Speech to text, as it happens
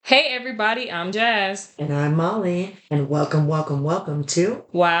Hey everybody, I'm Jazz. And I'm Molly, and welcome to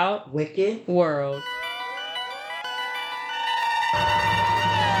Wild Wicked World.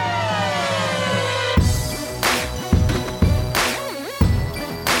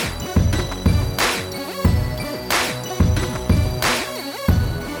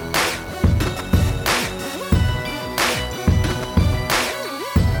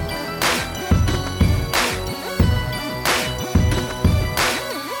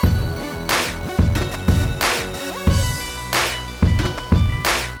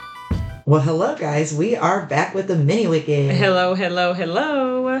 Well, hello, guys. We are back with the mini Wicked. Hello.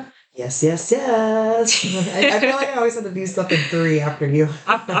 Yes. I feel like I always have to do something three after you.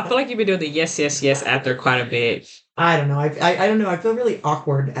 I feel like you've been doing the yes after quite a bit. I don't know. I don't know. I feel really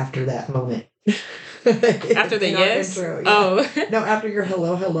awkward after that moment. After the yes? Intro, yeah. Oh. No, after your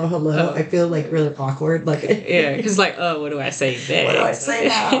hello, Oh. I feel like really awkward. Like Yeah, because like, what do I say next? What do I say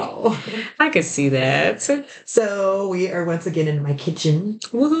now? I could see that. So we are once again in my kitchen.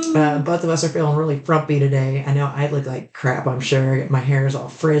 Woohoo. Both of us are feeling really frumpy today. I know I look like crap, I'm sure. My hair is all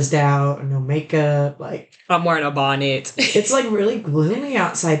frizzed out, no makeup. Like I'm wearing a bonnet. it's like really gloomy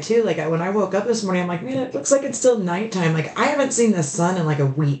outside too. Like when I woke up this morning, I'm like, man, it looks like it's still nighttime. Like I haven't seen the sun in like a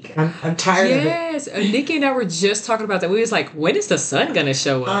week. I'm tired of it. Yes, Nikki and I were just talking about that. We was like, when is the sun gonna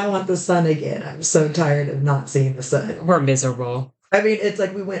show up? I want the sun again. I'm so tired of not seeing the sun. We're miserable. I mean, it's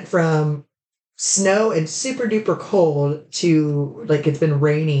like we went from snow and super duper cold to like it's been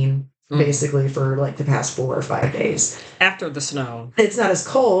raining basically for like the past 4 or 5 days. After the snow. It's not as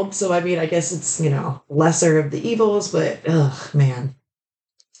cold, so I mean, I guess it's, lesser of the evils, but ugh, man.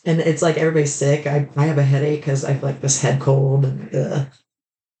 And it's like everybody's sick. I have a headache because I have like this head cold and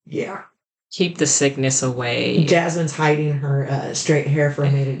yeah. Keep the sickness away. Jasmine's hiding her straight hair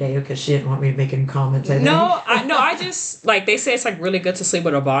from me today because she didn't want me to make any comments. I just like they say it's like really good to sleep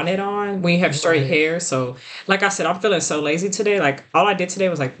with a bonnet on when you have straight hair. So like I said, I'm feeling so lazy today. Like all I did today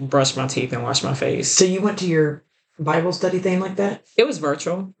was like brush my teeth and wash my face. So you went to your Bible study thing like that? It was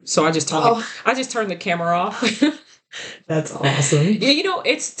virtual. So I just turned the camera off. That's awesome. Yeah,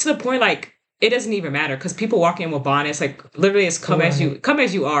 it's to the point like it doesn't even matter because people walk in with bonnets, like literally it's come as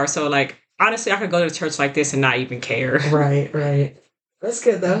you are. So like honestly, I could go to church like this and not even care. Right. That's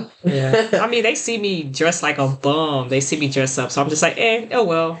good, though. Yeah. I mean, they see me dressed like a bum. They see me dressed up. So I'm just like, oh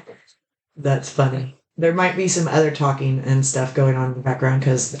well. That's funny. There might be some other talking and stuff going on in the background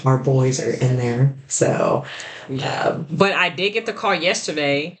because our boys are in there. So, but I did get the call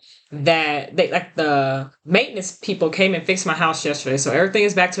yesterday that the maintenance people came and fixed my house yesterday. So everything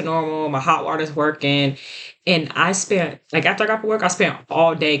is back to normal. My hot water's working. And I spent, like, after I got from work, I spent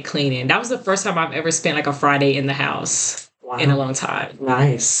all day cleaning. That was the first time I've ever spent, like, a Friday in the house in a long time.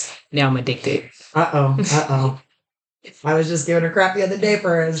 Nice. Now I'm addicted. Uh-oh. I was just giving her crap the other day for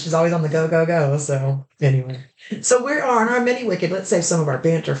her. She's always on the go. So, anyway. So, we're on our mini Wicked. Let's save some of our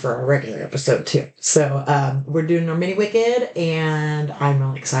banter for our regular episode, too. So, we're doing our mini Wicked, and I'm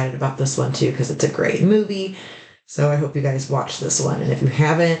really excited about this one, too, because it's a great movie. So, I hope you guys watch this one. And if you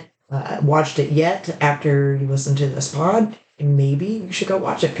haven't watched it yet after you listen to this pod, maybe you should go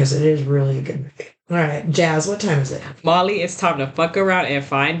watch it because it is really a good movie. All right, Jazz, what time is it? Molly, it's time to fuck around and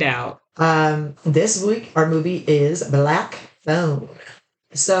find out. This week our movie is Black Phone.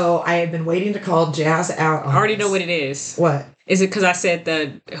 So I have been waiting to call Jazz out on I already this. know what it is. What? Is it because I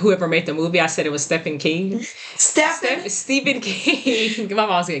said whoever made the movie, I said it was Stephen King? Stephen King. My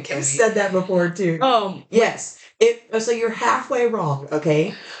mom's gonna kill me. You said that before too. Yes. So you're halfway wrong,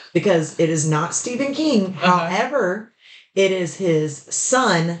 okay? Because it is not Stephen King. However, it is his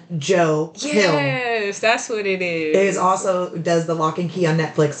son, Joe Hill. Yes, that's what it is. It is also does the Lock and Key on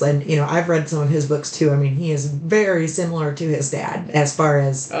Netflix. And, I've read some of his books too. I mean, he is very similar to his dad as far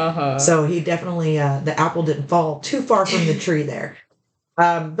as... So he definitely... the apple didn't fall too far from the tree there.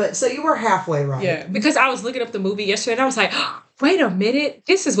 But so you were halfway wrong. Yeah, because I was looking up the movie yesterday and I was like... Wait a minute.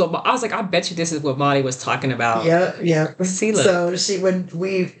 This is what I was like. I bet you this is what Molly was talking about. Yeah. See, look. So when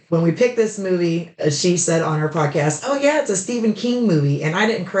we picked this movie, she said on her podcast, "Oh yeah, it's a Stephen King movie," and I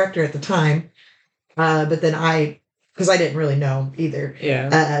didn't correct her at the time. But then because I didn't really know either.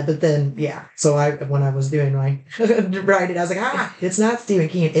 Yeah. But then so when I was doing my writing, I was like, it's not Stephen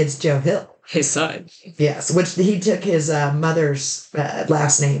King, it's Joe Hill, his son. Yes, which he took his mother's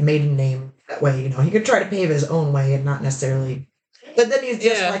last name, maiden name. That way, he could try to pave his own way and not necessarily. But then he's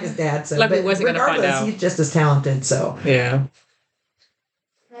just like his dad. So, like we wasn't going to find out. He's just as talented. So yeah,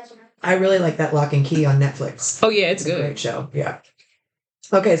 I really like that Lock and Key on Netflix. Oh yeah, it's good. A great show. Yeah.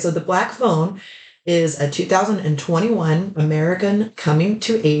 Okay, so The Black Phone is a 2021 American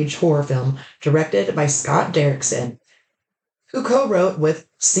coming-to-age horror film directed by Scott Derrickson. who co-wrote with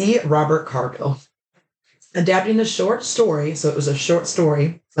C. Robert Cargill, adapting the short story. So it was a short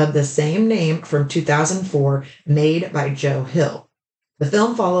story of the same name from 2004, made by Joe Hill. The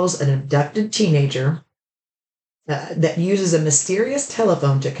film follows an abducted teenager that uses a mysterious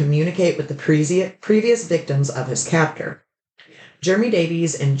telephone to communicate with the previous victims of his captor. Jeremy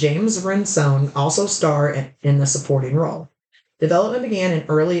Davies and James Ransone also star in the supporting role. Development began in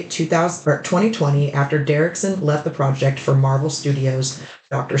early 2020 after Derrickson left the project for Marvel Studios'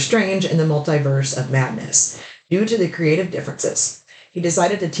 Doctor Strange in the Multiverse of Madness due to the creative differences. He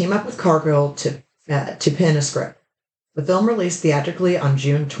decided to team up with Cargill to pen a script. The film released theatrically on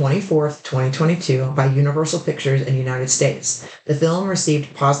June 24th, 2022 by Universal Pictures in the United States. The film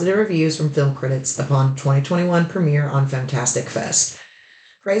received positive reviews from film critics upon 2021 premiere on Fantastic Fest,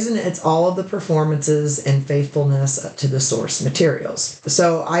 praising it's all of the performances and faithfulness to the source materials.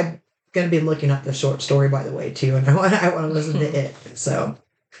 So I'm going to be looking up the short story, by the way, too, and I want to listen to it. So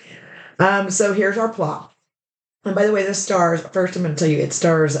here's our plot. And by the way, this stars, first I'm going to tell you, it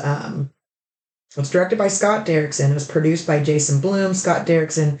stars... It's directed by Scott Derrickson. It was produced by Jason Blum, Scott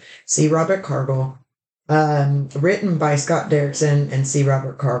Derrickson, C. Robert Cargill. Written by Scott Derrickson and C.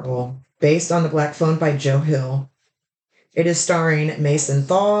 Robert Cargill. Based on The Black Phone by Joe Hill. It is starring Mason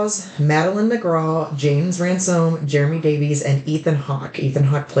Thaws, Madeline McGraw, James Ransome, Jeremy Davies, and Ethan Hawke. Ethan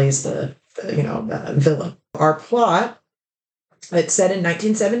Hawke plays the villain. Our plot, it's set in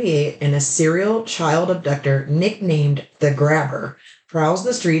 1978, and a serial child abductor nicknamed the Grabber prowls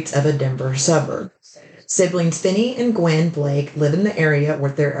the streets of a Denver suburb. Siblings Finney and Gwen Blake live in the area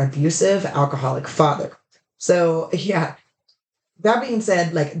with their abusive, alcoholic father. So, yeah, that being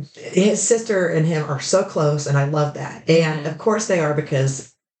said, like, his sister and him are so close, and I love that. And, of course, they are,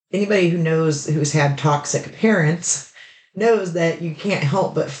 because anybody who's had toxic parents knows that you can't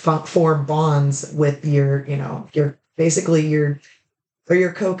help but form bonds with your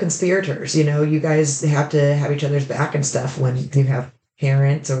co-conspirators. You guys have to have each other's back and stuff when you have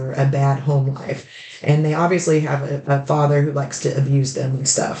parents or a bad home life. And they obviously have a father who likes to abuse them and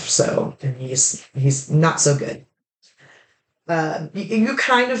stuff. So, and he's not so good. You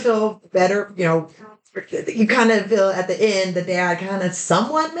kind of feel better, you kind of feel at the end the dad kind of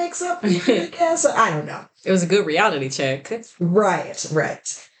somewhat makes up, I guess. I don't know. It was a good reality check.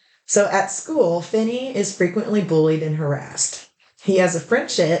 Right. So at school, Finney is frequently bullied and harassed. He has a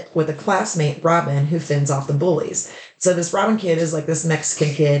friendship with a classmate, Robin, who fends off the bullies. So this Robin kid is like this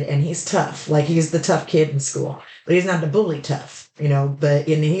Mexican kid, and he's tough. Like, he's the tough kid in school. But he's not the bully tough, But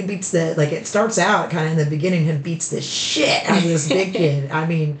he beats it starts out kind of in the beginning, he beats the shit out of this big kid. I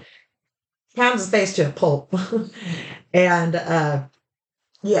mean, pounds his face to a pulp. And,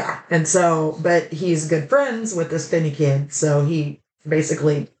 but he's good friends with this Finney kid, so he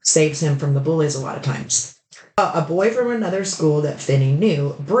basically saves him from the bullies a lot of times. A boy from another school that Finney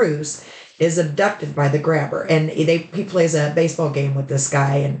knew, Bruce, is abducted by the Grabber, and he plays a baseball game with this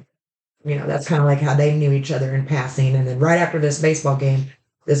guy, and that's kind of like how they knew each other in passing. And then right after this baseball game,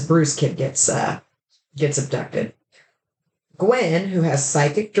 this Bruce kid gets abducted. Gwen, who has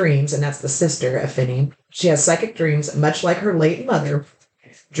psychic dreams, and that's the sister of Finney, she has psychic dreams much like her late mother,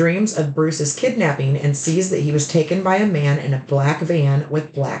 dreams of Bruce's kidnapping, and sees that he was taken by a man in a black van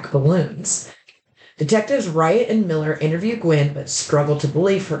with black balloons. Detectives Wright and Miller interview Gwen but struggle to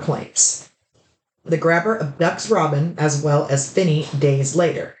believe her claims. The Grabber abducts Robin as well as Finney days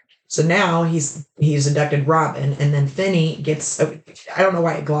later. So now he's abducted Robin, and then Finney gets... I don't know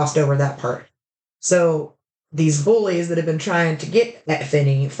why I glossed over that part. So these bullies that have been trying to get at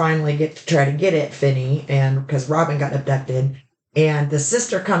Finney finally get to try to get at Finney, and because Robin got abducted. And the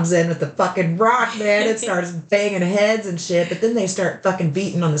sister comes in with the fucking rock, man. It starts banging heads and shit. But then they start fucking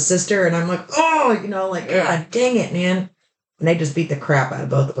beating on the sister. And I'm like, God dang it, man. And they just beat the crap out of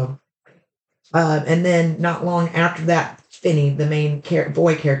both of them. And then not long after that, Finney, the main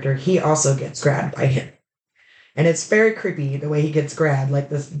boy character, he also gets grabbed by him. And it's very creepy the way he gets grabbed. Like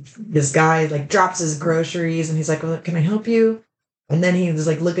this guy like drops his groceries and he's like, well, can I help you? And then he was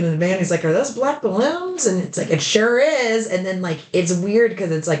like looking in the van. He's like, are those black balloons? And it's like, it sure is. And then like, it's weird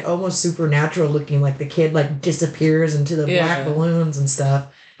because it's like almost supernatural looking. Like the kid like disappears into the black balloons and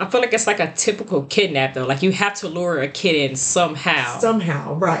stuff. I feel like it's like a typical kidnap though. Like you have to lure a kid in somehow.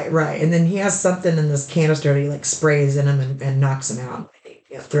 Somehow, right. And then he has something in this canister that he like sprays in him and knocks him out.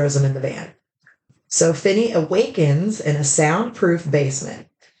 Throws him in the van. So Finney awakens in a soundproof basement.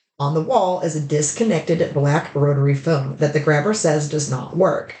 On the wall is a disconnected black rotary phone that the Grabber says does not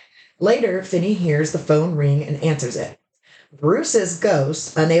work. Later, Finney hears the phone ring and answers it. Bruce's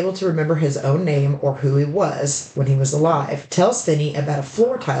ghost, unable to remember his own name or who he was when he was alive, tells Finney about a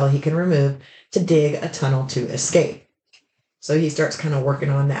floor tile he can remove to dig a tunnel to escape. So he starts kind of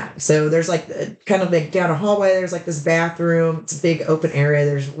working on that. So there's like kind of like down a hallway, there's like this bathroom. It's a big open area.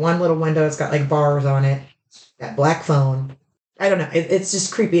 There's one little window. It's got like bars on it. That black phone. I don't know. It's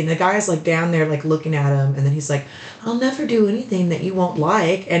just creepy. And the guy's like down there, like looking at him. And then he's like, I'll never do anything that you won't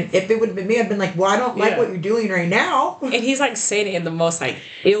like. And if it would have been me, I'd been like, well, I don't like what you're doing right now. And he's like saying it in the most like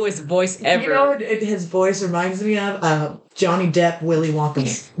illest voice ever. You know what his voice reminds me of? Johnny Depp, Willy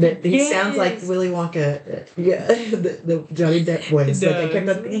Wonka. He sounds like Willy Wonka. Yeah, the Johnny Depp voice. Like, I kept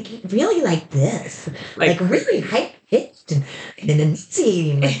on thinking, really like this. Like really high-pitched and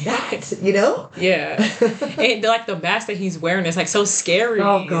enunciating like that, you know? Yeah. And like the mask that he's wearing is like so scary.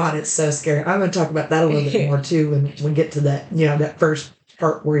 Oh, God, it's so scary. I'm going to talk about that a little bit more, too, when we get to that, you know, that first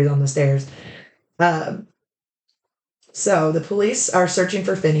part where he's on the stairs. So the police are searching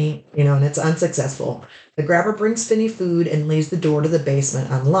for Finney, you know, and it's unsuccessful. The grabber brings Finney food and leaves the door to the basement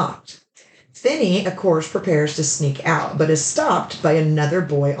unlocked. Finney, of course, prepares to sneak out, but is stopped by another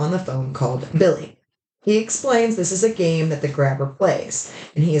boy on the phone called Billy. He explains this is a game that the grabber plays,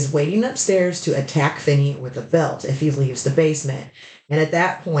 and he is waiting upstairs to attack Finney with a belt if he leaves the basement. And at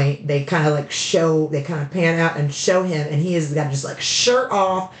that point, they kind of pan out and show him, and he has got just like shirt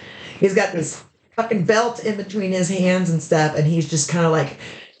off. He's got this fucking belt in between his hands and stuff, and he's just kind of like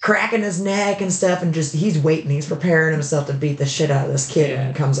cracking his neck and stuff, and just he's waiting. He's preparing himself to beat the shit out of this kid when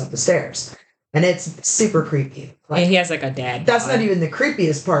he comes up the stairs. And it's super creepy. Like, and he has like a dad. That's not even the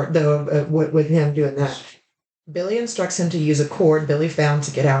creepiest part, though, with him doing that. Billy instructs him to use a cord Billy found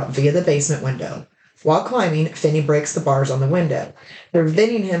to get out via the basement window. While climbing, Finney breaks the bars on the window,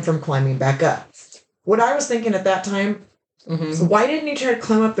 preventing him from climbing back up. What I was thinking at that time, so why didn't he try to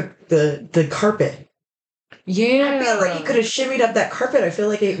climb up the carpet? Yeah. I feel like he could have shimmied up that carpet. I feel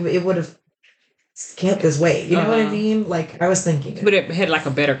like it would have kept his weight. You know what I mean? Like, I was thinking. But it had like a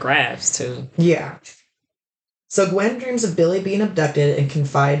better grasp, too. Yeah. So Gwen dreams of Billy being abducted and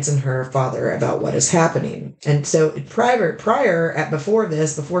confides in her father about what is happening. And so before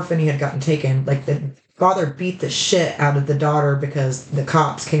Finney had gotten taken, like the father beat the shit out of the daughter because the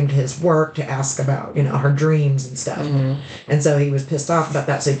cops came to his work to ask about, you know, her dreams and stuff. And so he was pissed off about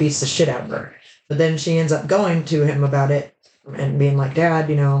that, so he beats the shit out of her. But then she ends up going to him about it and being like, Dad,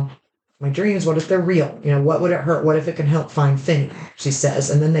 you know, my dreams, what if they're real? You know, what would it hurt? What if it can help find Finney? She says.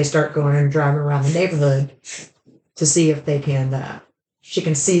 And then they start going and driving around the neighborhood to see if they can, she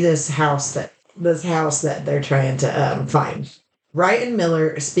can see this house that they're trying to find. Wright and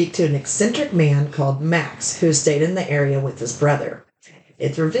Miller speak to an eccentric man called Max, who stayed in the area with his brother.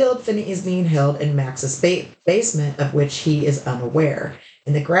 It's revealed Finney is being held in Max's basement, of which he is unaware,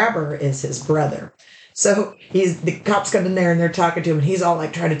 and the grabber is his brother. So the cops come in there and they're talking to him, and he's all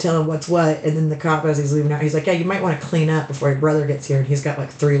like trying to tell him what's what. And then the cop, as he's leaving out, he's like, "Yeah, you might want to clean up before your brother gets here." And he's got like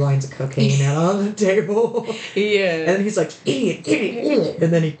 3 lines of cocaine out on the table. Yeah. And then he's like, idiot.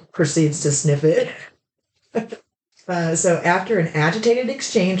 And then he proceeds to sniff it. So after an agitated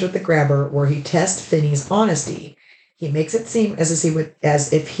exchange with the grabber where he tests Finney's honesty, he makes it seem as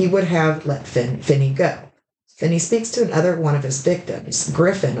if he would have let Finney go. Finney speaks to another one of his victims,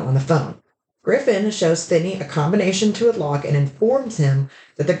 Griffin, on the phone. Griffin shows Finney a combination to a lock and informs him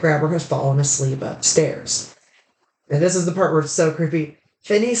that the grabber has fallen asleep upstairs. And this is the part where it's so creepy.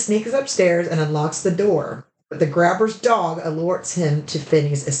 Finney sneaks upstairs and unlocks the door, but the grabber's dog alerts him to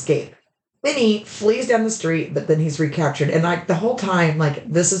Finney's escape. Finney flees down the street, but then he's recaptured. And like the whole time, like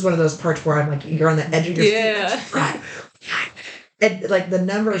this is one of those parts where I'm like, you're on the edge of your seat. Right. And like the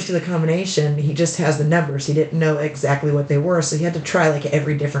numbers to the combination, he just has the numbers. He didn't know exactly what they were, so he had to try like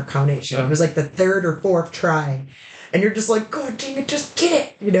every different combination. It was like the 3rd or 4th try. And you're just like, God dang it, just get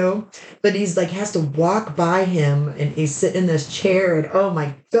it, you know? But he's like, has to walk by him, and he's sitting in this chair, and oh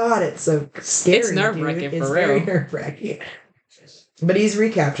my God, it's so scary. It's nerve-wracking, for real. It's very nerve-wracking. But he's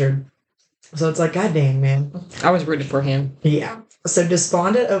recaptured. So it's like, God dang, man. I was rooting for him. Yeah. So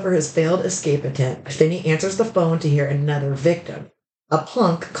despondent over his failed escape attempt, Finney answers the phone to hear another victim, a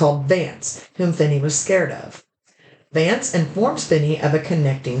punk called Vance, whom Finney was scared of. Vance informs Finney of a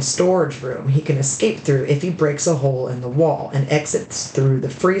connecting storage room he can escape through if he breaks a hole in the wall and exits through the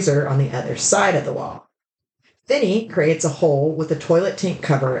freezer on the other side of the wall. Finney creates a hole with a toilet tank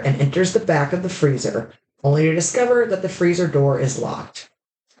cover and enters the back of the freezer, only to discover that the freezer door is locked.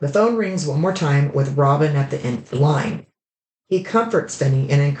 The phone rings one more time with Robin at the end of the line. He comforts Finney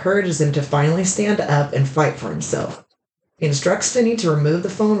and encourages him to finally stand up and fight for himself. He instructs Finney to remove the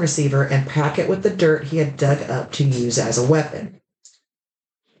phone receiver and pack it with the dirt he had dug up to use as a weapon.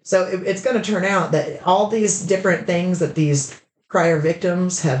 So it's going to turn out that all these different things that these prior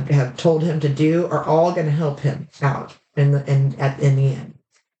victims have told him to do are all going to help him out in the end.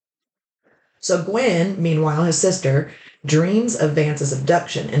 So Gwen, meanwhile, his sister, dreams of Vance's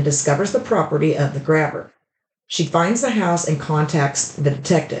abduction and discovers the property of the grabber. She finds the house and contacts the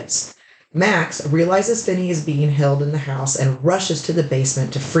detectives. Max realizes Finney is being held in the house and rushes to the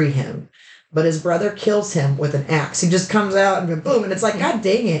basement to free him. But his brother kills him with an axe. He just comes out and boom, and it's like, God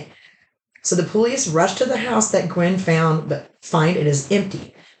dang it. So the police rush to the house that Gwen found, but find it is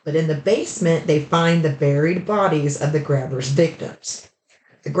empty. But in the basement, they find the buried bodies of the grabber's victims.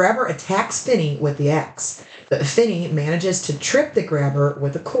 The grabber attacks Finney with the axe, but Finney manages to trip the grabber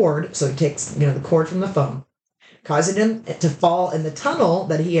with a cord, so he takes, the cord from the phone, causing him to fall in the tunnel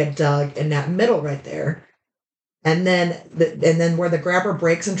that he had dug in that middle right there. And then where the grabber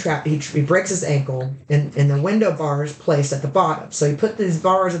breaks and he breaks his ankle, and the window bars placed at the bottom. So he put these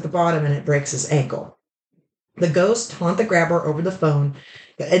bars at the bottom, and it breaks his ankle. The ghosts haunt the grabber over the phone,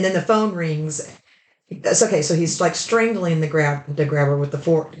 and then the phone rings. That's okay. So he's like strangling the grabber with the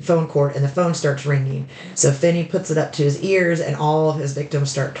phone cord, and the phone starts ringing. So Finney puts it up to his ears, and all of his victims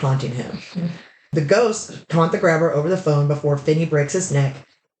start taunting him. The ghosts taunt the grabber over the phone before Finney breaks his neck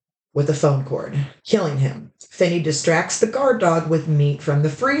with the phone cord, killing him. Finney distracts the guard dog with meat from the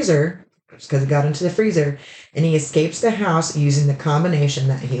freezer, because it got into the freezer, and he escapes the house using the combination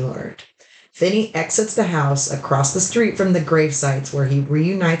that he learned. Finney exits the house across the street from the grave sites where he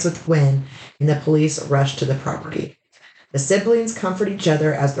reunites with Gwen, and the police rush to the property. The siblings comfort each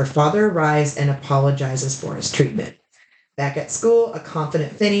other as their father arrives and apologizes for his treatment. Back at school, a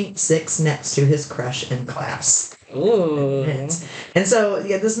confident Finney sits next to his crush in class. Ooh. And so,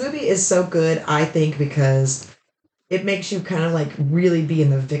 this movie is so good, I think, because it makes you kind of like really be in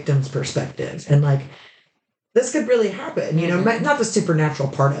the victim's perspective. And like, this could really happen, not the supernatural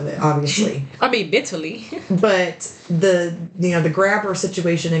part of it, obviously. I mean, mentally. But the grabber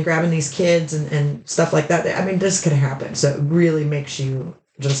situation and grabbing these kids and stuff like that, I mean, this could happen. So it really makes you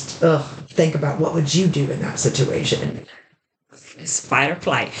just think about what would you do in that situation. It's fight or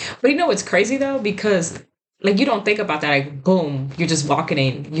flight. But what's crazy though? Because like you don't think about that. Like boom, you're just walking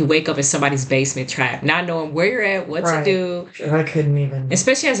in. You wake up in somebody's basement trap, not knowing where you're at, what to do. I couldn't even.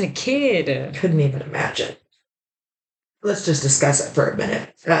 Especially as a kid. Couldn't even imagine. Let's just discuss it for a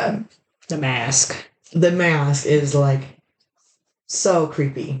minute. The mask. The mask is like so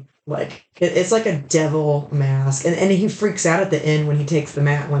creepy. Like it's like a devil mask, and he freaks out at the end when he takes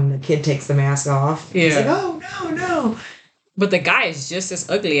when the kid takes the mask off. Yeah. He's like, oh no. But the guy is just as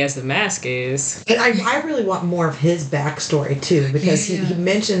ugly as the mask is. And I really want more of his backstory too, because he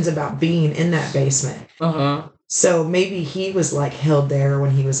mentions about being in that basement. Uh-huh. So maybe he was like held there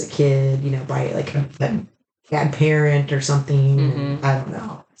when he was a kid, by like a bad parent or something. Mm-hmm. I don't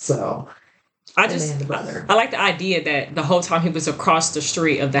know. So I like the idea that the whole time he was across the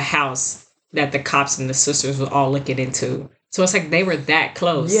street of the house that the cops and the sisters were all looking into. So it's like they were that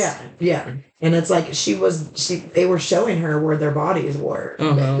close. Yeah. And it's like they were showing her where their bodies were.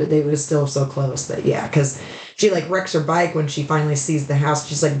 Uh-huh. But they were still so close. But yeah, because she like wrecks her bike when she finally sees the house.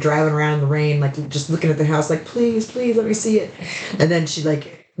 She's like driving around in the rain, like just looking at the house, like, please, let me see it. And then she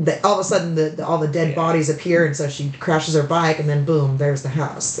like, all of a sudden all the dead bodies appear, and so she crashes her bike, and then boom, there's the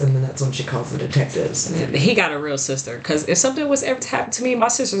house. And then that's when she calls the detectives. He got a real sister, because if something was ever to happen to me, my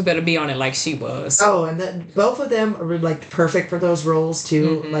sisters better be on it like she was. Oh, and then both of them are like perfect for those roles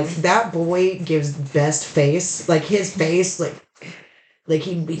too. Mm-hmm. Like that boy gives the best face. Like his face, like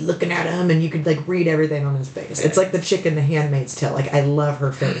he'd be looking at him, and you could like read everything on his face. It's like the chick in The Handmaid's Tale. Like I love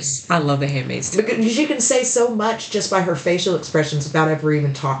her face. I love The Handmaid's Tale. Because she can say so much just by her facial expressions without ever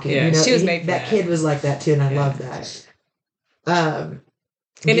even talking. Yeah, she was made that kid was like that too, and I love that. And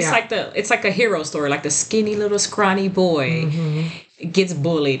it's like a hero story. Like the skinny little scrawny boy gets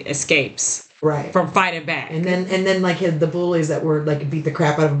bullied, escapes. Right. From fighting back. And then like the bullies that were like beat the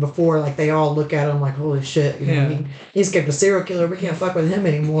crap out of him before, like they all look at him like, holy shit, he escaped a serial killer. We can't fuck with him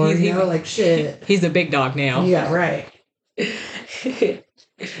anymore. Like shit. He's the big dog now. Yeah, right. And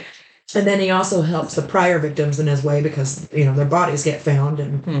then he also helps the prior victims in his way because, their bodies get found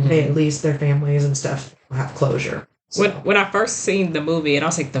and they, at least their families and stuff have closure. So. When I first seen the movie and I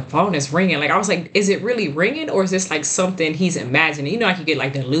was like, the phone is ringing. Like, I was like, is it really ringing or is this like something he's imagining? I could get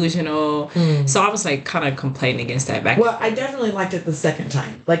like delusional. So I was like kind of complaining against that back. Well, I definitely liked it the second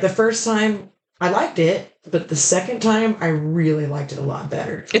time. Like the first time I liked it, but the second time I really liked it a lot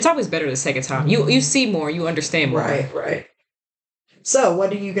better. It's always better the second time. You see more, you understand more. Right. So what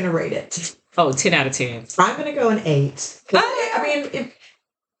are you going to rate it? Oh, 10 out of 10. I'm going to go an 8. I mean,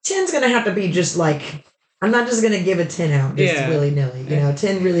 10's going to have to be just like... I'm not just going to give a 10 out just willy-nilly.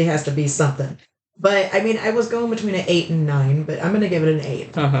 10 really has to be something. But, I mean, I was going between an 8 and 9, but I'm going to give it an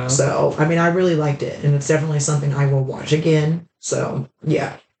 8. Uh-huh. So, I mean, I really liked it, and it's definitely something I will watch again. So,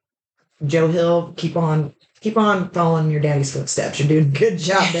 yeah. Joe Hill, keep on keep on following your daddy's footsteps. You're doing a good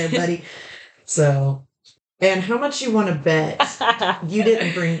job there, buddy. So, and how much you want to bet you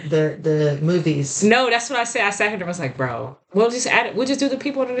didn't bring the movies? No, that's what I said. I sat here and was like, bro, we'll just add it. We'll just do the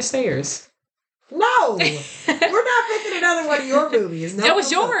people under the stairs. No, we're not picking another one of your movies. No, that was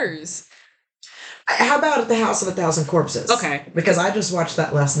yours. How about The House of a Thousand Corpses? Okay. Because I just watched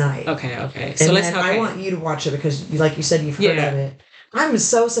that last night. Okay. So I want you to watch it because, like you said, you've heard of it. I'm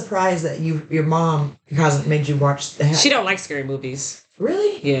so surprised that your mom hasn't made you watch the house. She don't like scary movies.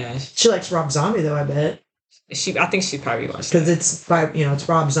 Really? Yeah. She likes Rob Zombie, though, I bet. I think she'd probably watch because it's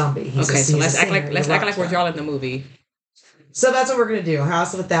Rob Zombie. So let's act like we're all in the movie. So that's what we're gonna do.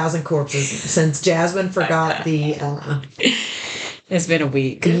 House of a Thousand Corpses. Since Jasmine forgot the. It's been a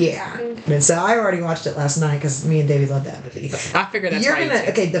week. Yeah, and so I already watched it last night because me and Davey love that movie. I figured that's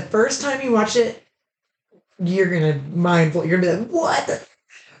okay. The first time you watch it, you're gonna You're gonna be like, what?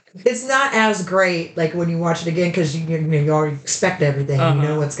 It's not as great like when you watch it again because you already expect everything. You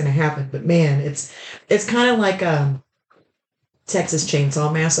know what's gonna happen. But man, it's kind of like Texas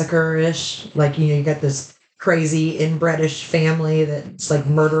Chainsaw Massacre ish. Like you got this crazy inbred-ish family that's like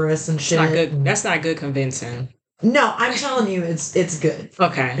murderous and shit. Not good. That's not good convincing. No, I'm telling you, it's good.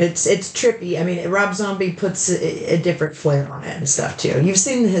 Okay. It's trippy. I mean, Rob Zombie puts a different flair on it and stuff too. You've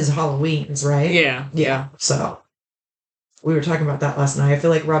seen his Halloweens, right? Yeah. So we were talking about that last night. I feel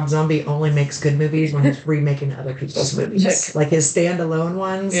like Rob Zombie only makes good movies when he's remaking other people's movies. Like his standalone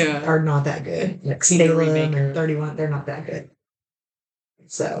ones are not that good. Like Salem and 31, they're not that good.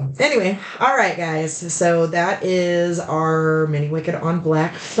 So anyway, all right, guys. So that is our Mini Wicked on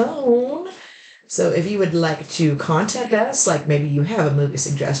Black phone. So if you would like to contact us, like maybe you have a movie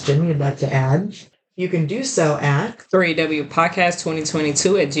suggestion you'd like to add, you can do so at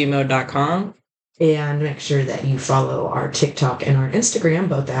 3wpodcast2022@gmail.com. And make sure that you follow our TikTok and our Instagram,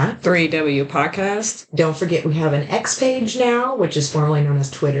 both at 3W Podcast. Don't forget we have an X page now, which is formerly known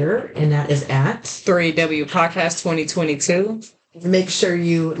as Twitter, and that is at 3W Podcast 2022. Make sure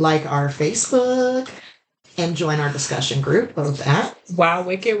you like our Facebook and join our discussion group, both at Wow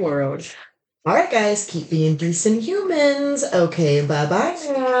Wicked World. All right, guys, keep being decent humans. Okay, bye-bye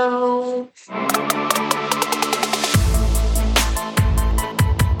now.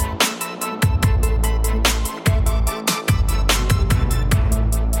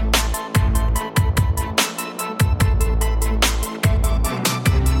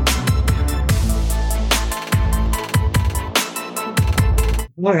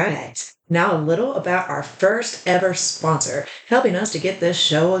 All right. Now a little about our first ever sponsor, helping us to get this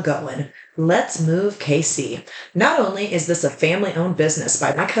show going. Let's Move KC. Not only is this a family-owned business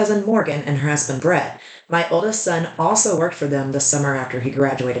by my cousin Morgan and her husband Brett, my oldest son also worked for them the summer after he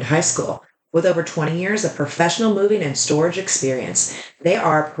graduated high school. With over 20 years of professional moving and storage experience, they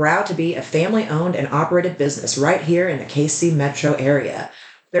are proud to be a family-owned and operated business right here in the KC metro area.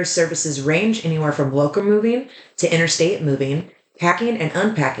 Their services range anywhere from local moving to interstate moving, packing and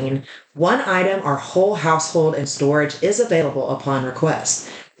unpacking. One item or whole household and storage is available upon request.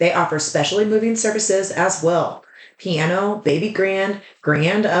 They offer specialty moving services as well. Piano, baby grand,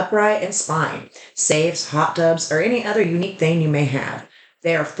 grand upright, and spine, safes, hot tubs, or any other unique thing you may have.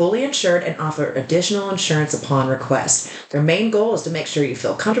 They are fully insured and offer additional insurance upon request. Their main goal is to make sure you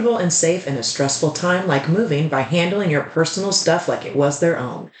feel comfortable and safe in a stressful time like moving by handling your personal stuff like it was their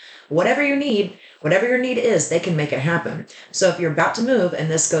own. Whatever your need is, they can make it happen. So if you're about to move,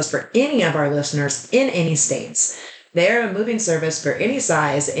 and this goes for any of our listeners in any states, they're a moving service for any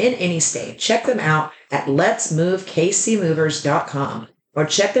size in any state. Check them out at letsmovekcmovers.com or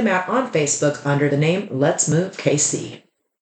check them out on Facebook under the name Let's Move KC.